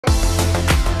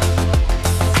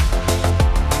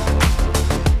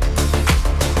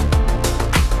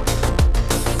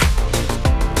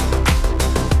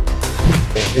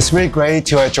It's really great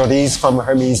to have Jordi from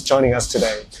Hermez joining us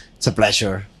today. It's a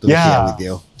pleasure to be here with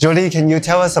you. Jordi, can you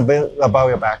tell us a bit about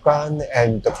your background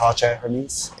and the project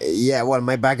Hermez? Yeah, well,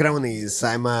 my background is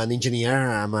I'm an engineer.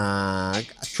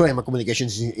 Actually, I'm a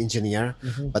communications engineer,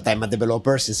 but I'm a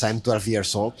developer since I'm 12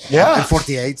 years old. Yeah. I'm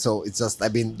 48, so it's just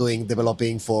I've been doing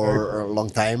developing for a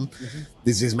long time.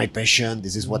 This is my passion.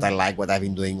 This is what I like, what I've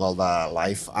been doing all the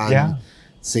life. And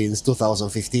since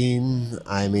 2015,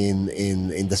 I'm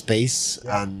in the space,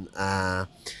 and I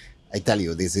tell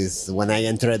you, this is when I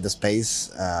entered the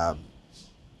space. I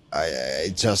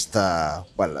just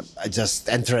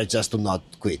entered just to not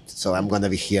quit. So I'm gonna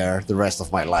be here the rest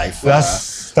of my life.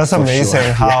 That's amazing.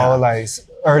 Sure. How like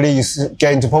early you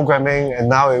get into programming, and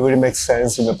now it really makes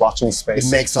sense in the blockchain space.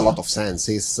 It makes a lot of sense.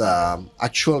 It's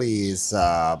actually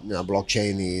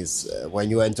blockchain is when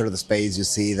you enter the space, you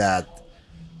see that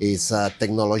it's a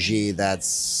technology that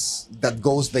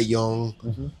goes beyond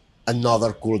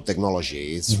another cool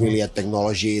technology. It's really a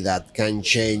technology that can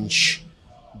change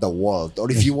the world, or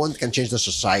if you want, can change the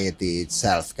society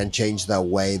itself, can change the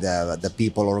way the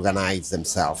people organize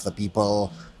themselves, the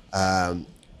people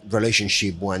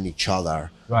relationship with each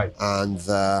other. Right. And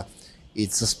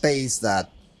it's a space that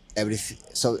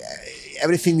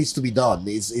everything needs to be done.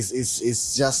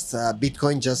 It's just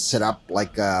Bitcoin just set up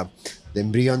like the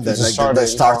embryo, the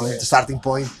starting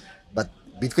point, but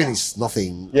Bitcoin is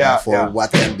nothing for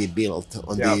what can be built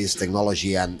on this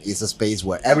technology, and it's a space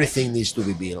where everything needs to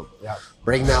be built.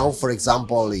 Right now, for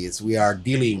example, we are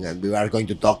dealing, and we are going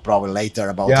to talk probably later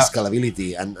about the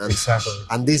scalability, and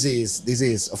this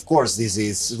is of course this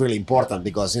is really important,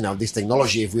 because this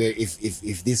technology,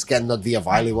 if this cannot be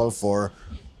available for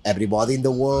everybody in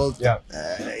the world,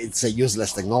 it's a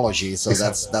useless technology. So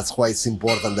that's why it's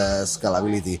important, the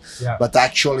scalability. But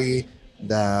actually,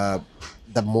 the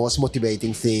most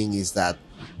motivating thing is that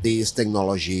this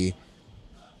technology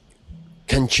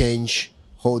can change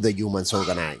how the humans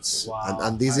organize.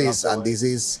 And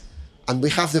we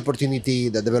have the opportunity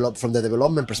to from the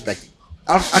development perspective,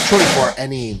 actually for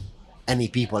any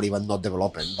people, even not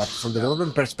developing, but from the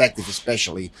development perspective,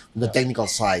 especially from the technical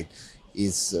side,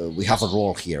 is we have a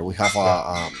role here. We have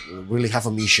really have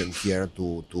a mission here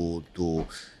to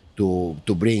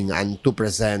bring and to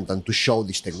present and to show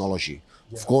this technology.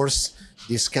 Of course,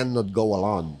 this cannot go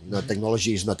alone.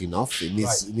 Technology is not enough. It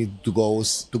needs to go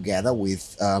together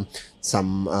with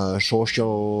some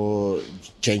social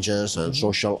changes and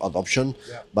social adoption.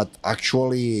 But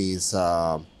actually, it's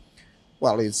a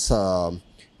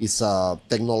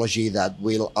technology that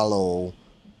will allow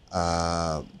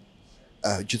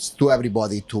just to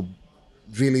everybody to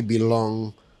really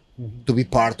belong, to be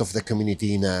part of the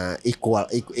community in a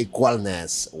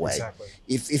equalness way.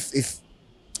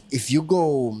 If you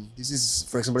go, this is,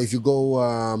 for example, if you go,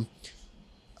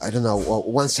 I don't know,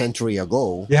 1 century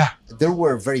ago, there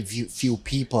were very few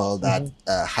people that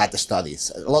had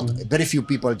studies. Very few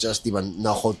people just even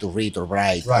know how to read or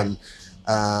write, and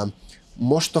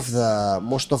most of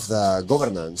the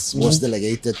governance was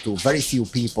delegated to very few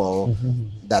people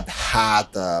that had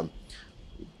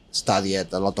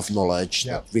studied a lot of knowledge,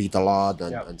 that read a lot,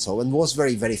 and so on. Was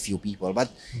very few people. But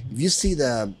if you see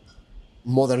the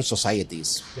modern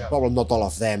societies, probably not all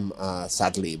of them,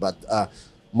 sadly, but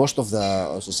most of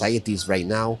the societies right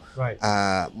now,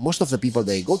 most of the people,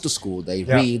 they go to school, they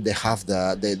read, they have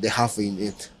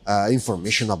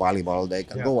information available, they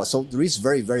can go. So there is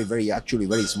very actually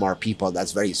very smart people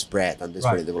that's very spread and that's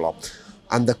very developed.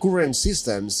 And the current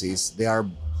systems is they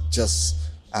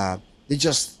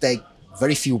just take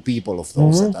very few people of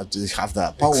those that have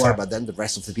the power, but then the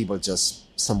rest of the people just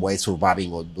some way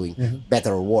surviving or doing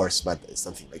better or worse, but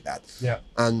something like that.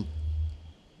 And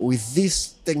with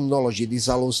this technology, this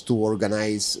allows to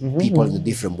organize people in a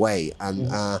different way, and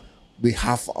we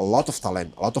have a lot of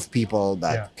talent, a lot of people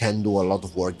that can do a lot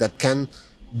of work, that can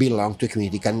belong to a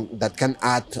community, that can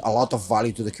add a lot of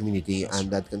value to the community, and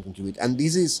that can contribute. And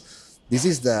this is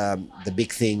the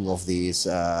big thing of this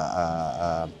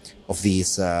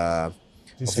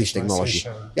technology.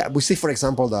 We see, for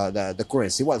example, the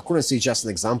currency. Well, currency is just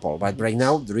an example, but right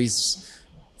now there is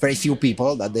very few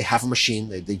people that they have a machine,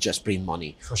 they just print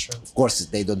money. Of course,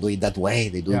 they don't do it that way.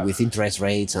 They do it with interest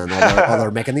rates and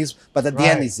other mechanisms. But at the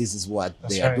end, this is what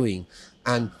they are doing.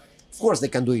 And of course, they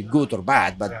can do it good or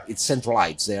bad, but it's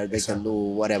centralized there. They can do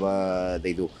whatever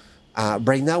they do.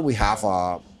 Right now, we have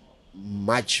for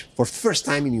the first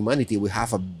time in humanity, we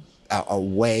have a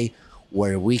way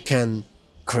where we can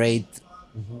create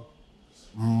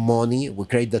money. We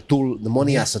create the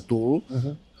money as a tool,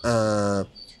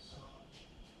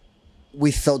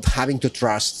 without having to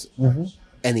trust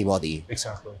anybody.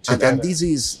 Exactly. And this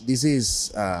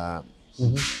is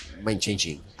mind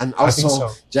changing. And also,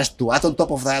 just to add on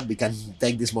top of that, we can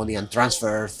take this money and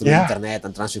transfer through internet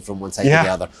and transfer from one side to the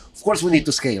other. Of course, we need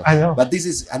to scale. I know. But this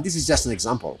is just an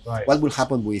example. Right. What will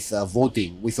happen with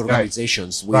voting, with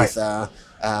organizations, with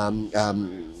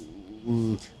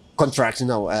contracts,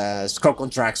 score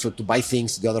contracts to buy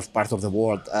things to the other part of the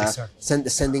world,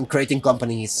 creating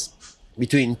companies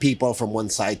between people from one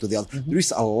side to the other. There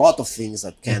is a lot of things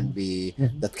that can be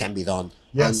done.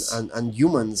 Yes. And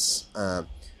humans,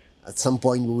 at some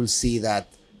point, we will see that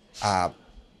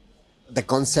the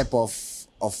concept of,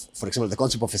 for example, the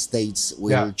concept of states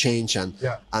will change, and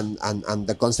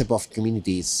the concept of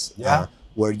communities,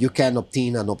 where you can opt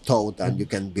in and opt out, and you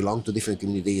can belong to different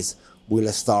communities, will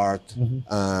start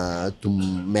to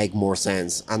make more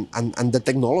sense. And the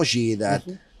technology that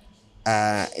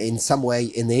in some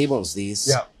way enables this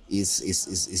is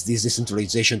this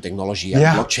decentralization technology and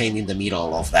blockchain in the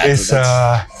middle of that. It's,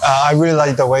 I really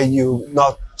like the way you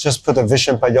not just put a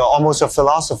vision, but you're almost a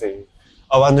philosophy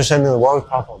of understanding the world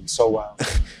problem so well.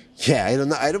 Yeah, I don't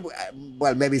know.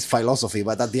 Well, maybe it's philosophy,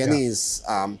 but at the end is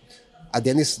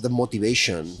the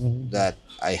motivation that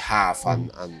I have,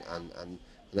 and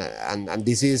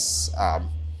this is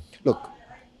look.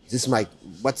 This is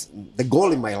what's the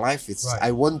goal in my life. It's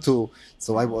I want to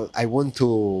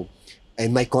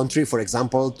in my country, for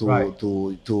example,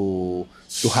 to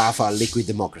have a liquid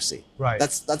democracy. Right.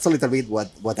 That's a little bit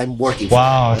what I'm working for.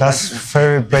 Wow, that's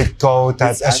very big goal.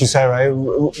 That, as you said, right,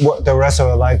 the rest of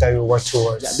your life that you work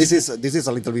towards. Yeah, this is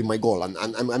a little bit my goal, and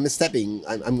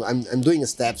I'm doing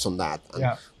steps on that. And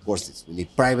of course, we need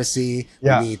privacy.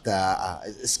 We need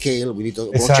scale. We need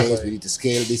blockchains. We need to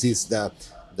scale. This is the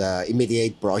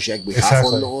immediate project we have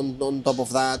on top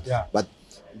of that. But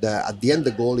at the end,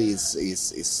 the goal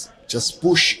is just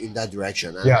push in that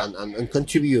direction and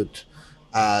contribute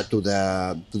to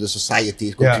the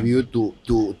society, contribute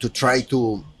to try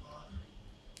to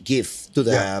give to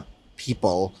the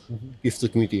people, give to the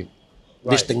community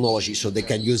this technology so they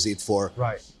can use it for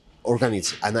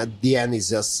organisms. And at the end, it's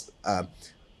just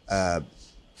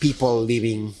people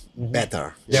living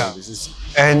better.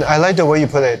 And I like the way you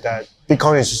put it, that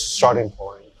Bitcoin is just a starting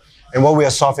point. And what we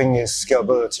are solving is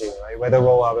scalability, right? Whether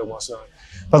roll out and what's not.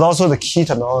 But also the key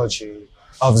technology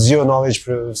of zero knowledge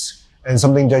proofs, and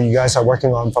something that you guys are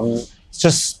working on from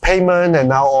just payment and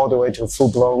now all the way to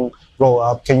full-blown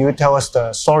roll-up. Can you tell us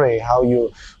the story, how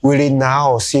you really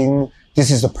now seeing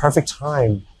this is the perfect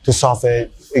time to solve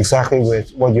it exactly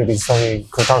with what you've been studying,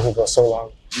 talking for so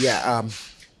long? Yeah,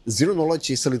 zero knowledge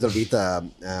is a little bit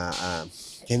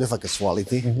kind of a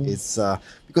casualty. It's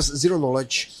because zero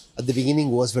knowledge at the beginning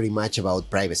was very much about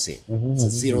privacy. So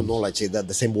zero knowledge, that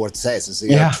the same word says. So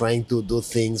you're trying to do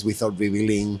things without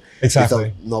revealing,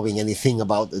 without knowing anything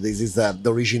about it. This is the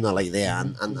original idea,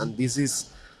 and this is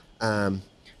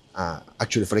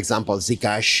actually, for example,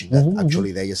 Zcash. That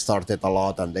actually they started a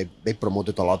lot and they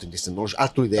promoted a lot in this technology.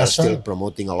 Actually, they are still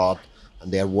promoting a lot,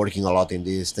 and they are working a lot in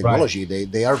this technology.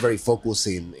 They are very focused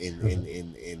in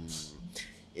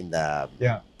the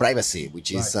privacy,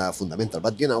 which is fundamental.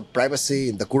 But privacy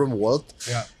in the current world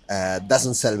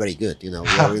doesn't sell very good. We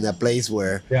are in a place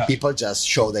where people just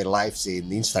show their lives in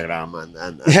Instagram,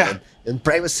 and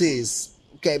privacy is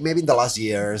okay. Maybe in the last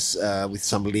years with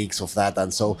some leaks of that,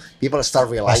 and so people start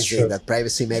realizing that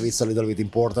privacy maybe it's a little bit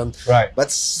important. But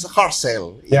it's a hard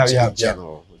sell in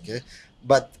general. Okay,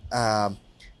 but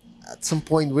at some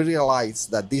point we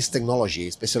realized that this technology,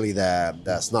 especially the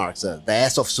snarks, the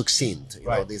S of succinct,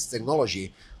 this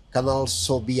technology can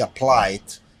also be applied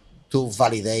to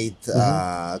validate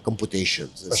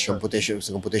computations,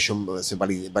 validators,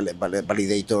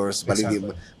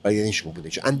 validation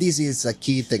computation. And this is a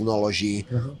key technology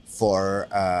for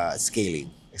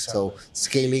scaling. So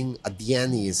scaling at the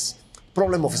end is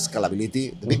problem of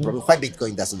scalability. The big problem why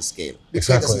Bitcoin doesn't scale.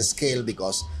 Bitcoin doesn't scale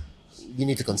because you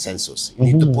need a consensus. You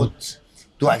need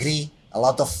to agree. A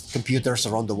lot of computers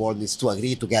around the world needs to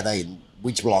agree together in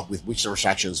which block with which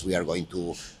transactions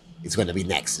it's going to be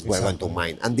next. We're going to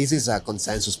mine. And this is a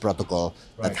consensus protocol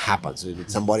that happens.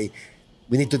 Somebody,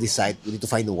 we need to decide, we need to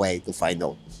find a way to find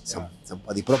out.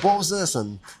 Somebody proposes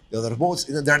and the other votes.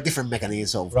 There are different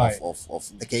mechanisms of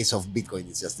the case of Bitcoin.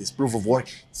 It's just this proof of work.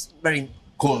 It's very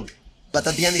cool. But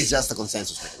at the end, it's just a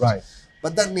consensus mechanism.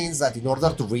 But that means that in order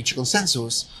to reach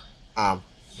consensus,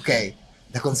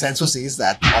 the consensus is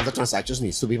that all the transactions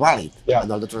needs to be valid,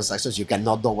 and all the transactions you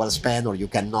cannot double spend, or you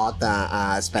cannot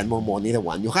spend more money than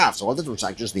one you have. So all the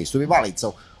transactions needs to be valid.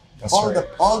 So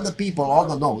all the people, all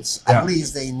the nodes, at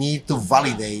least they need to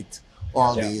validate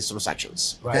all these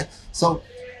transactions. Okay, so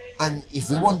and if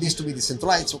we want this to be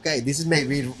decentralized, this is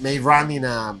may run in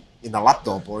a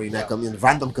laptop or in a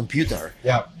random computer,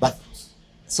 but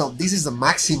So this is the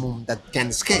maximum that can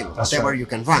scale, whatever you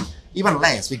can run. Even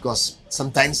less, because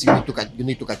sometimes you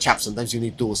need to catch up. Sometimes you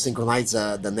need to synchronize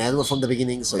the network from the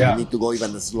beginning, so you need to go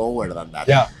even slower than that.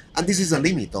 And this is the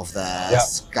limit of the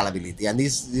scalability, and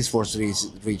this force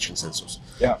reach consensus.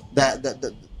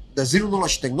 The zero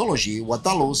knowledge technology, what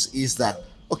allows is that,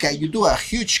 okay, you do a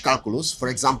huge calculus, for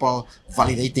example,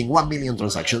 validating 1 million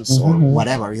transactions or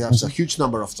whatever. You have a huge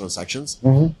number of transactions,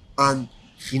 and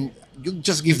you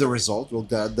just give the result. Look,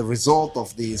 the result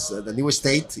of this, the new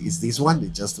state is this one.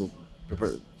 It's just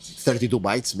 32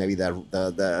 bytes, maybe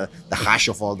the hash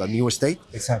of all the new state.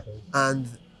 Exactly. And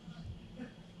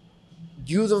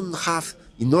you don't have,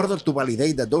 in order to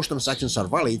validate that those transactions are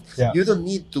valid, you don't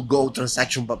need to go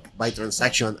transaction by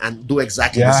transaction and do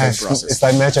exactly the same process. It's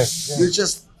like magic. You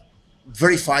just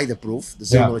verify the proof, the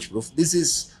zero knowledge proof. This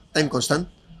is time constant.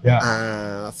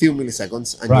 A few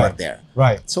milliseconds and you are there.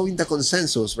 So in the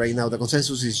consensus right now, the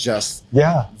consensus is just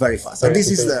very fast. And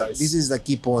this is the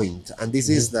key point, and this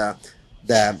is the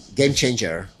game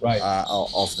changer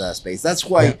of the space. That's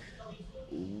why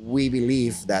we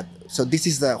believe that. So this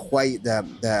is why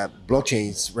the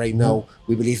blockchains right now,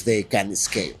 we believe they can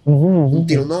scale.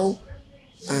 Until now,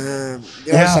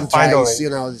 there are some tries,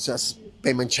 it's just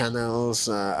payment channels,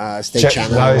 state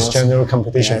channels. Now it's general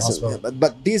competition as well.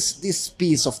 But this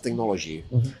piece of technology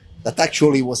that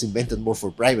actually was invented more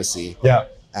for privacy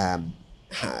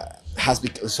has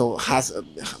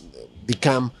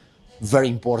become very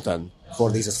important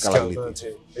for this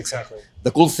scalability. Exactly.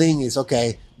 The cool thing is,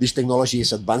 okay, this technology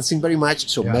is advancing very much,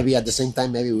 so maybe at the same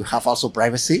time, maybe we have also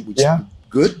privacy, which is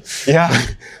good.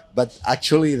 But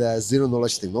actually, the zero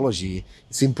knowledge technology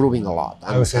is improving a lot.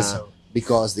 I would say so.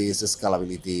 Because this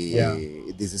scalability,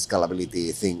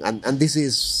 thing, and this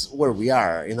is where we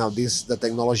are. The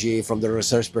technology from the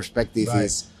research perspective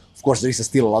is, of course, there is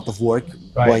still a lot of work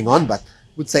going on, but I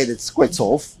would say that it's quite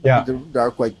solved. There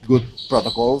are quite good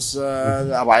protocols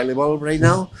available right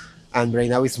now, and right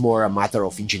now it's more a matter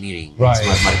of engineering.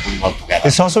 It's not putting all together.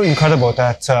 It's also incredible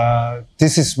that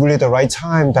this is really the right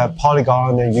time that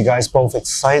Polygon and you guys both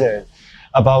excited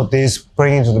about this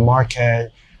bringing to the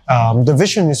market. The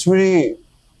vision is really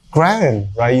grand,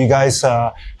 right? You guys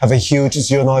have a huge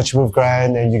zero knowledge proof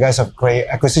grant, and you guys have great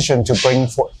acquisition to bring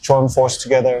joint force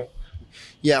together.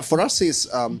 Yeah, for us is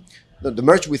the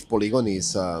merge with Polygon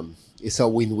is a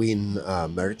win-win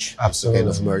merge. Absolutely.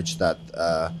 It's a kind of merge that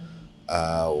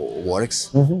works.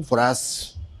 For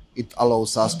us, it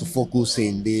allows us to focus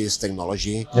in this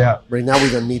technology. Right now, we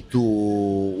don't need to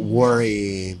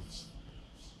worry.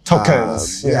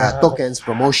 Tokens, tokens,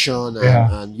 promotion,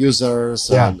 and users,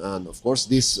 and of course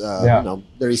this.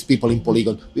 There is people in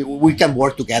Polygon. We can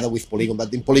work together with Polygon,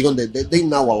 but in Polygon they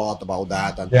know a lot about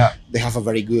that, and they have a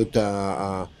very good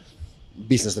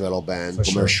business development,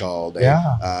 commercial.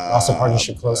 Also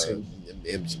partnership closely.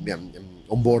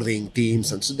 Onboarding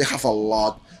teams, and so they have a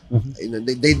lot.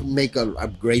 They make a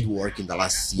great work in the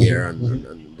last year,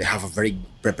 and they have a very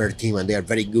prepared team, and they are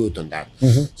very good on that.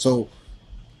 So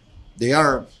they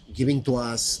are giving to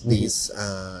us this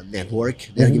network.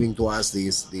 They are giving to us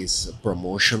this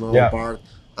promotional part,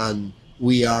 and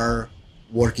we are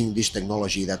working this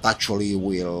technology that actually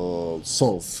will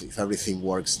solve, if everything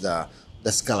works, the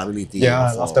scalability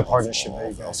of the partnership.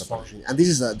 And this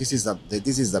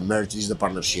is the merge. This is the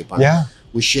partnership. And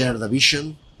we share the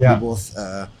vision. We both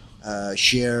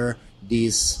share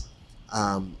this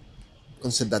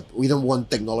concept that we don't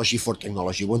want technology for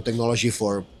technology. We want technology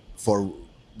for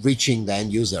reaching the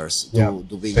end users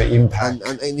to be the impact.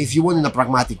 And if you want in a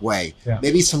pragmatic way,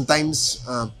 maybe sometimes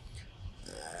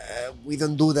we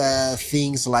don't do the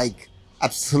things like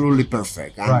absolutely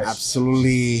perfect and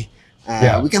absolutely.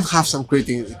 We can have some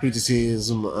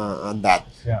criticism on that,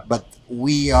 but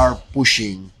we are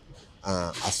pushing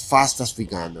as fast as we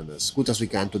can and as good as we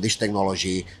can to this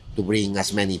technology to bring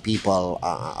as many people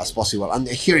as possible. And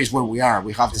here is where we are.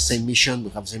 We have the same mission.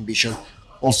 We have the same vision.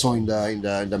 Also, in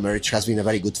the merge has been a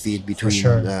very good fit between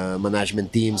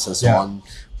management teams and so on.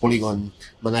 Polygon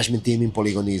management team in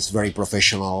Polygon is very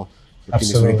professional. The team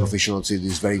is very professional. So it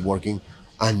is very working.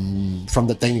 And from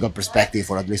the technical perspective,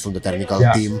 or at least from the technical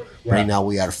team, right now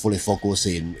we are fully focused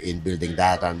in building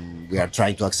that, and we are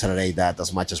trying to accelerate that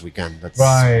as much as we can.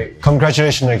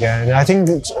 Congratulations again. I think,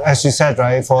 as you said,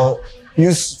 for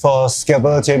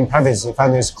scalability and privacy,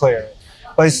 finally is clear.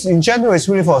 But in general, it's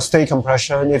really for state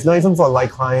compression, if not even for light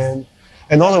client,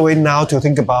 and all the way now to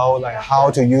think about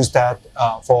how to use that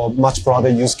for much broader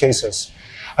use cases.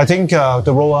 I think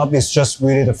the roll-up is just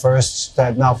really the first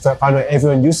that now finally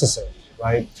everyone uses it.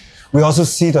 Right. We also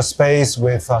see the space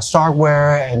with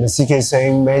Starkware and the CK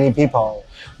saying many people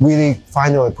really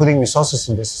finally putting resources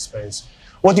in this space.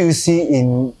 what do you see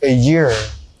in a year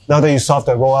now that you solve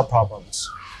the rollup problems?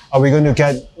 Are we going to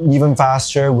get even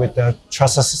faster with the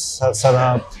trusted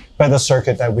setup, better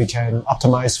circuit that we can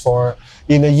optimize for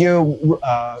in a year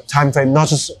time frame, not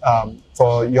just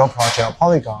for your project or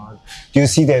Polygon? Do you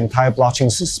see the entire blockchain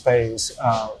space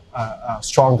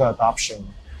stronger adoption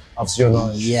of zero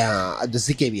knowledge? Yeah, at the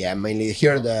ZKVM mainly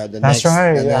here. The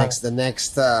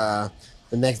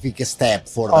next big step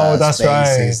for the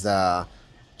space is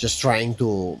just trying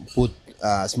to put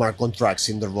smart contracts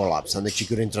in the rollups and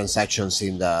executing transactions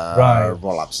in the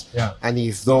rollups. Yeah. And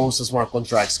if those smart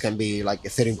contracts can be like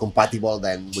Ethereum compatible,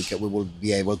 then we will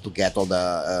be able to get all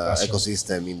the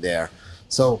ecosystem in there.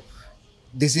 So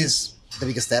this is the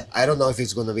biggest step. I don't know if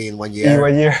it's going to be in 1 year. In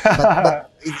 1 year.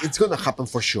 but it's going to happen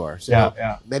for sure. So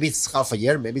maybe it's half a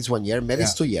year, maybe it's 1 year, maybe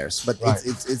it's 2 years. But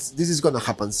this is going to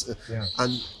happen.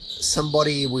 And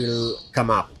somebody will come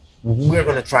up. We're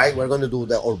going to try. We're going to do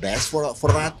our best for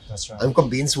that. That's right. I'm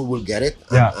convinced we will get it.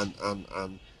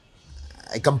 And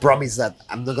I can promise that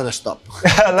I'm not going to stop.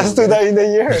 Let's do that in a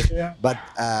year.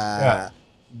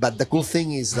 But the cool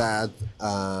thing is that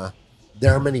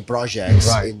there are many projects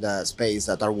in the space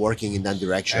that are working in that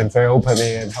direction. And very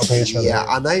openly and helping each other.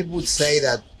 Yeah, and I would say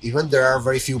that even there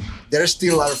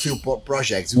still are a few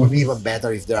projects. It would be even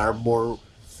better if there are more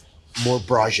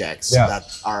projects that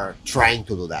are trying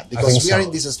to do that, because we are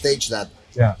in this stage that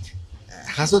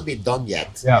has not been done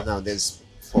yet. You know, there's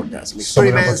some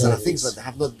experiments and things that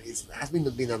have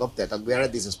not been adopted, and we are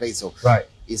at this space. So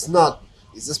it's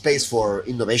a space for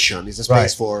innovation. It's a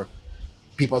space for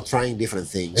people trying different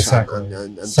things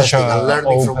and testing and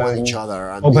learning from each other.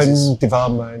 And open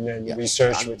development and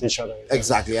research with each other.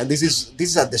 Exactly, and this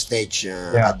is at the stage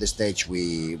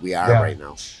we are right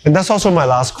now. And that's also my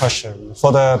last question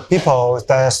for the people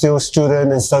that are still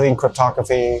students and studying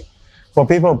cryptography. For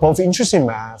people both interested in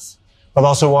math but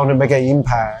also want to make an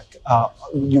impact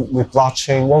with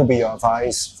blockchain, what would be your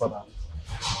advice for them?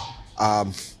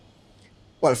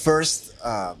 Well, first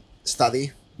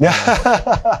study.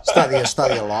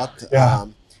 Study a lot.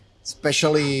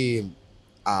 Especially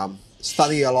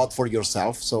study a lot for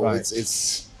yourself. So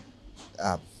it's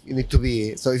you need to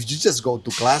be. So if you just go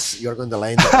to class, you're going to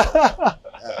learn.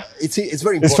 It's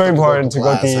very important. It's very important to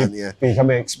go deep, and, become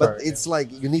an expert. But it's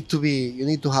like you need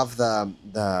to have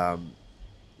the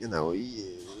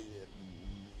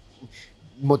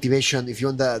motivation. If you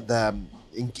want the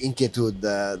inquietude,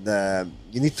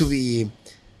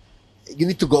 you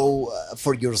need to go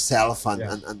for yourself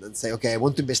and say, okay, I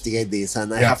want to investigate this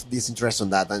and I have this interest on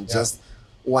that, and just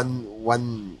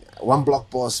one blog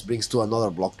post brings to another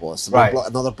blog post,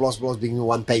 another blog post brings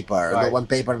one paper, one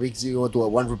paper brings you to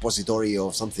one repository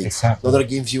of something, another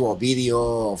gives you a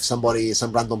video of some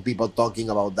random people talking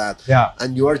about that,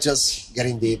 and you are just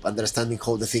getting deep, understanding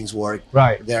how the things work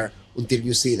there until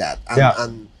you see that,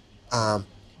 and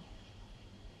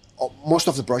most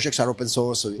of the projects are open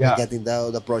source, so you get in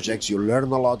the projects, you learn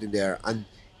a lot in there, and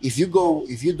if you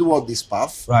do all this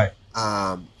path,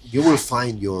 you will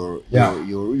find your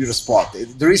spot.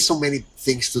 There is so many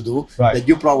things to do that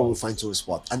you probably will find your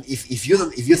spot. And if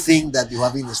you think that you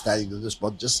have been studying on the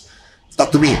spot, just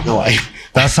talk to me.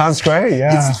 That sounds great.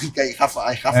 Yeah, it's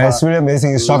like it's really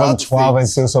amazing. You start on 12 and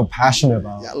still so passionate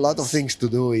about. A lot of things to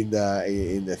do in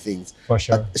the things. For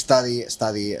sure. But study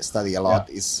a lot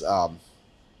is.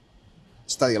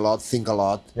 Study a lot, think a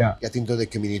lot, get into the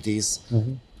communities,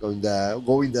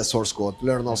 go in the source code,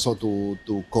 learn also to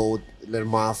code, learn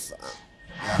math.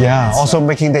 Also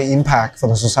making the impact for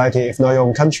the society, if not your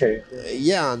own country.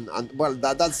 And well,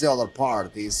 that's the other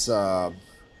part is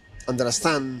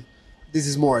understand this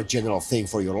is more a general thing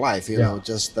for your life. You know,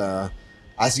 just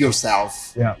ask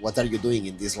yourself, what are you doing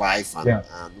in this life, and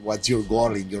what's your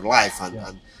goal in your life,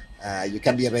 and you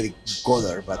can be a very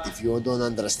coder, but if you don't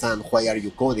understand why are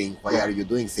you coding, why are you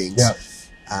doing things,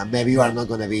 maybe you are not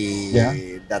going to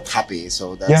be that happy.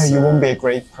 So that's, you won't be a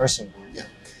great person.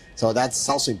 So that's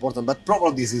also important. But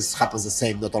probably this happens the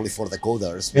same, not only for the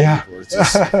coders.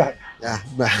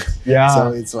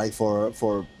 So it's like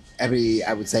for every,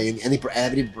 I would say, in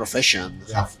every profession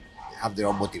have their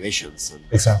own motivations.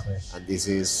 And this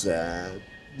is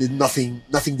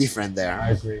nothing different there.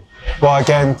 I agree. Well,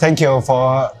 again, thank you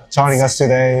for joining us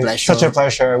today. Pleasure. Such a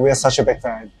pleasure. We are such a big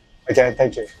fan. Again,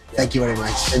 thank you. Thank you very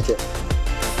much. Thank you.